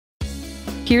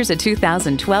Here's a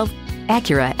 2012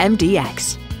 Acura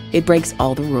MDX. It breaks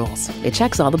all the rules. It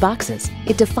checks all the boxes.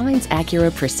 It defines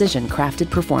Acura precision-crafted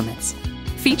performance.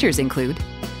 Features include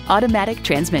automatic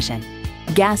transmission,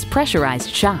 gas pressurized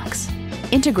shocks,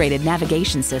 integrated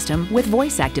navigation system with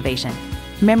voice activation,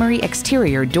 memory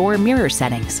exterior door mirror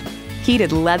settings,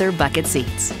 heated leather bucket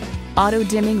seats,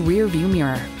 auto-dimming rear view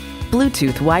mirror,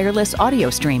 Bluetooth wireless audio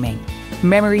streaming,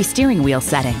 memory steering wheel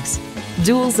settings,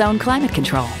 dual zone climate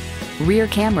control, rear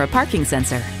camera parking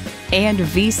sensor, and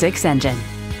V6 engine.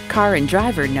 Car and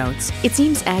Driver notes, it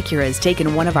seems Acura has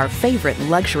taken one of our favorite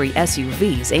luxury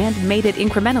SUVs and made it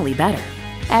incrementally better.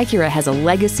 Acura has a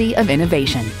legacy of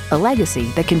innovation, a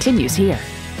legacy that continues here.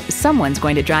 Someone's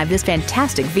going to drive this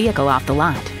fantastic vehicle off the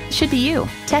lot. Should be you.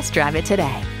 Test drive it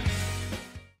today.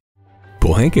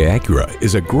 Pohanka Acura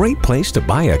is a great place to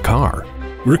buy a car.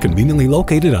 We're conveniently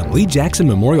located on Lee Jackson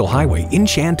Memorial Highway in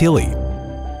Chantilly.